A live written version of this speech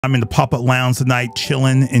I'm in the pop-up lounge tonight,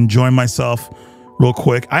 chilling, enjoying myself real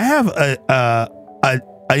quick. I have an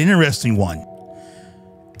interesting one.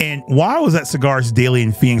 And while I was at Cigars Daily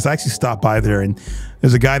in Phoenix, I actually stopped by there, and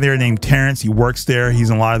there's a guy there named Terrence. He works there. He's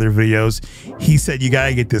in a lot of their videos. He said, you got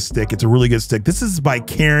to get this stick. It's a really good stick. This is by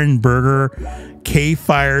Karen Berger,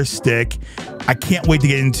 K-Fire stick. I can't wait to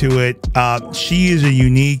get into it. She is a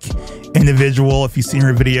unique individual. If you've seen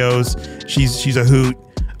her videos, she's a hoot.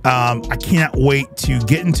 I cannot wait to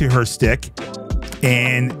get into her stick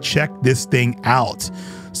and check this thing out.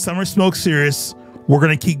 Summer Smoke Serious. We're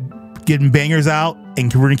going to keep getting bangers out,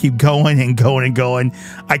 and we're going to keep going and going and going.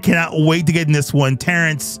 I cannot wait to get in this one.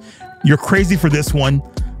 Terrence, you're crazy for this one.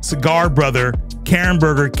 Cigar Brother, Karen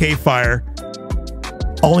Berger, K-Fire.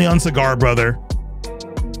 Only on Cigar Brother.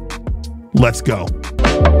 Let's go.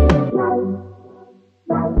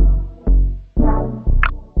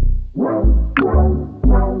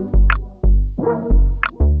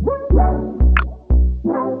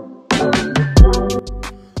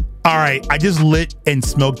 All right, I just lit and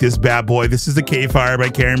smoked this bad boy. This is the K-Fire by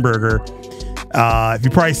Karen Berger. If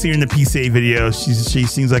you probably see her in the PCA video, she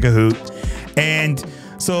seems like a hoot. And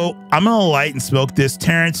so I'm gonna light and smoke this.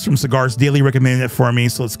 Terrence from Cigars Daily recommended it for me,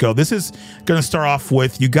 so let's go. This is gonna start off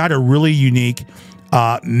with, you got a really unique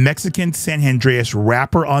Mexican San Andreas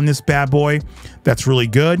wrapper on this bad boy. That's really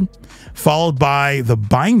good. Followed by the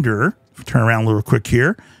binder. Turn around a little quick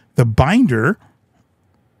here. The binder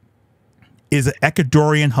is an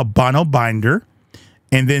Ecuadorian Habano binder,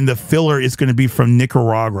 and then the filler is going to be from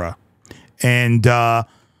Nicaragua. And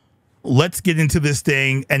let's get into this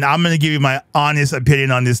thing, and I'm going to give you my honest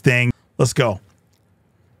opinion on this thing. Let's go.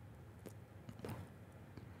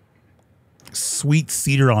 Sweet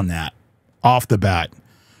cedar on that, off the bat.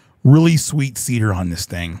 Really sweet cedar on this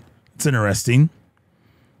thing. It's interesting.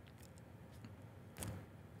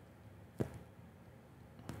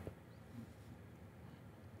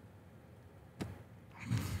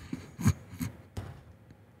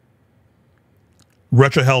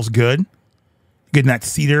 Retro Hell's good. Getting that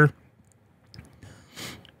cedar.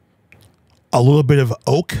 A little bit of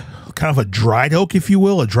oak. Kind of a dried oak, if you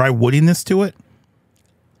will. A dry woodiness to it.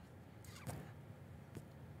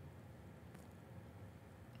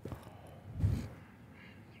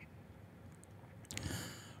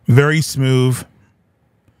 Very smooth.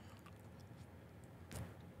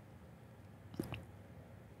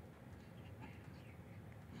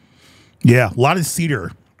 Yeah, a lot of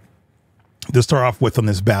cedar to start off with on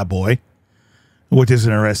this bad boy, which is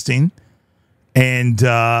interesting. And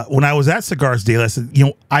when I was at Cigars Daily, I said, you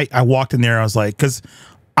know, I walked in there. I was like, because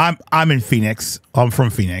I'm in Phoenix. I'm from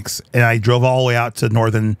Phoenix, and I drove all the way out to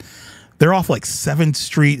Northern. They're off like 7th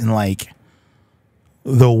Street and like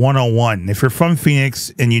the 101. If you're from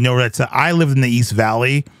Phoenix and you know where that's at, I lived in the East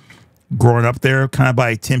Valley, growing up there, kind of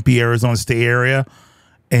by Tempe, Arizona State area,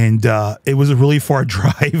 and it was a really far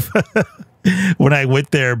drive. When I went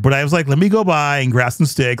there, but I was like, let me go by and grab some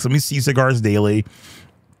sticks. Let me see Cigars Daily.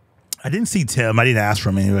 I didn't see Tim. I didn't ask for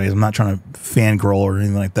him anyways. I'm not trying to fangirl or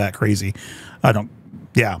anything like that crazy. I don't,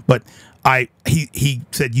 yeah, but he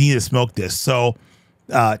said, you need to smoke this. So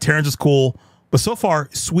Terrence is cool, but so far,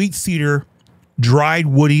 sweet cedar, dried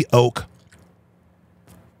woody oak.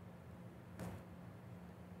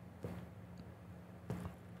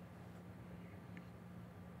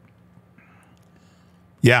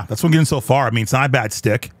 Yeah, that's what I'm getting so far. I mean, it's not a bad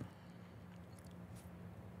stick.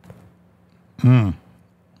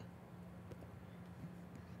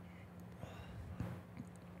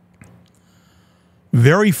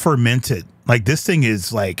 Very fermented. Like, this thing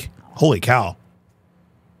is like, holy cow.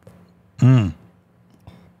 You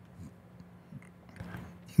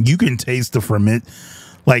can taste the ferment.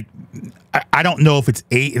 Like, I don't know if it's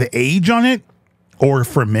the age on it or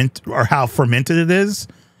how fermented it is.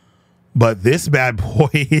 But this bad boy,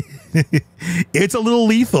 it's a little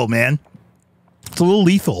lethal, man. It's a little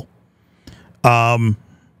lethal. I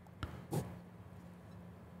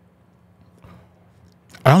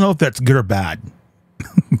don't know if that's good or bad.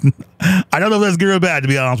 I don't know if that's good or bad, to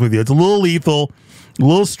be honest with you. It's a little lethal, a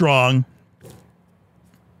little strong.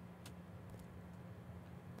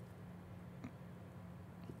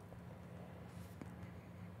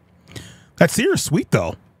 That cedar is sweet,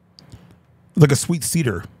 though. Like a sweet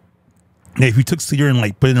cedar. And if you took cedar and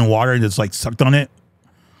like put it in water and just like sucked on it,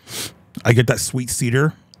 I get that sweet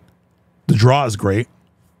cedar. The draw is great.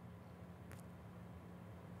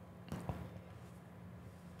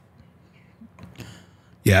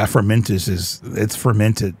 Yeah, fermented it's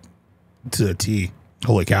fermented to a T.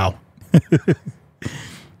 Holy cow.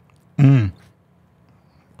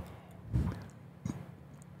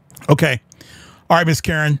 Okay. All right, Miss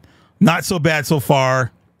Karen. Not so bad so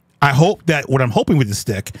far. I hope that what I'm hoping with the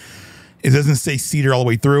stick, it doesn't say cedar all the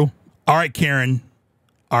way through. All right, Karen.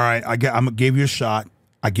 All right, I gave you a shot.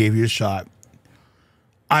 I gave you a shot.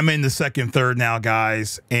 I'm in the second third now,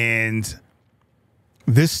 guys, and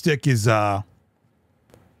this stick is let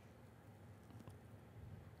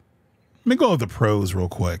me go with the pros real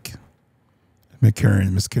quick. Miss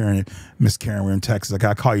Karen, we're in Texas. I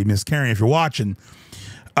gotta call you Miss Karen if you're watching.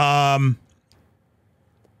 The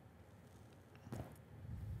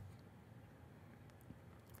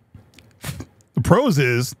pros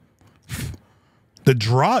is the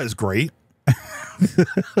draw is great.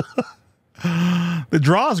 The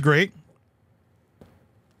draw is great.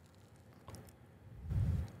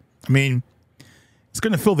 I mean, it's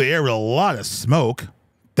going to fill the air with a lot of smoke.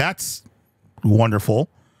 That's wonderful.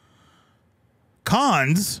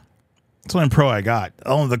 Cons, that's one pro I got.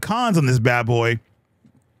 Oh, the cons on this bad boy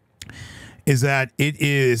is that it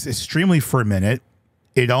is extremely fermented.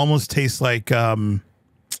 It almost tastes like a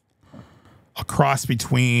cross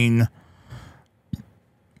between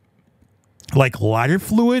like lighter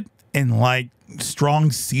fluid and like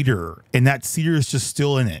strong cedar, and that cedar is just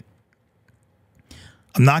still in it.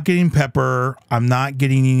 I'm not getting pepper. I'm not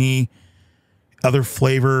getting any other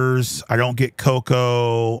flavors. I don't get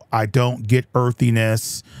cocoa. I don't get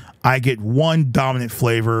earthiness. I get one dominant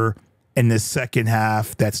flavor in the second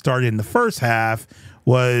half that started in the first half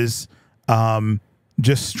was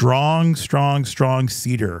just strong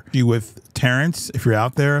cedar. With Terrence, if you're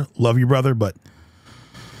out there, love you, brother, but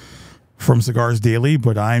from Cigars Daily,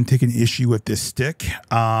 but I'm taking issue with this stick.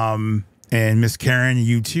 And Miss Karen,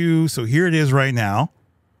 you too. So here it is right now.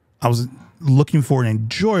 I was looking for an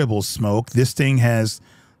enjoyable smoke. This thing has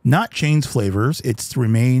not changed flavors. It's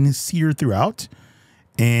remained cedar throughout.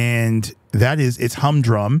 And that is its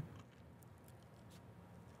humdrum.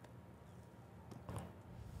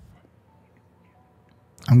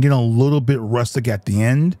 I'm getting a little bit rustic at the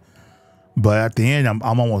end. But at the end, I'm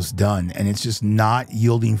almost done, and it's just not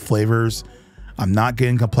yielding flavors. I'm not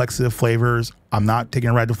getting complexity of flavors. I'm not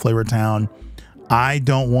taking it right to Flavor Town. I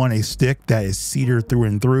don't want a stick that is cedar through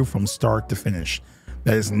and through from start to finish.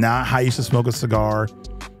 That is not how you should smoke a cigar.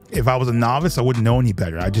 If I was a novice, I wouldn't know any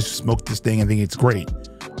better. I just smoked this thing and think it's great.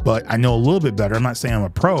 But I know a little bit better. I'm not saying I'm a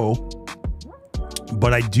pro,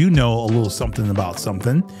 but I do know a little something about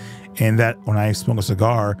something, and that when I smoke a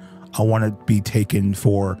cigar, I want to be taken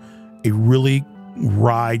for a really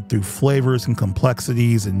ride through flavors and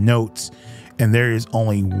complexities and notes, and there is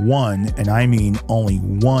only one, and I mean only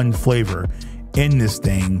one flavor in this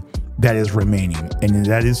thing that is remaining, and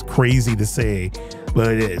that is crazy to say,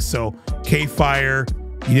 but it is. So K-Fire,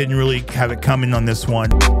 you didn't really have it coming on this one.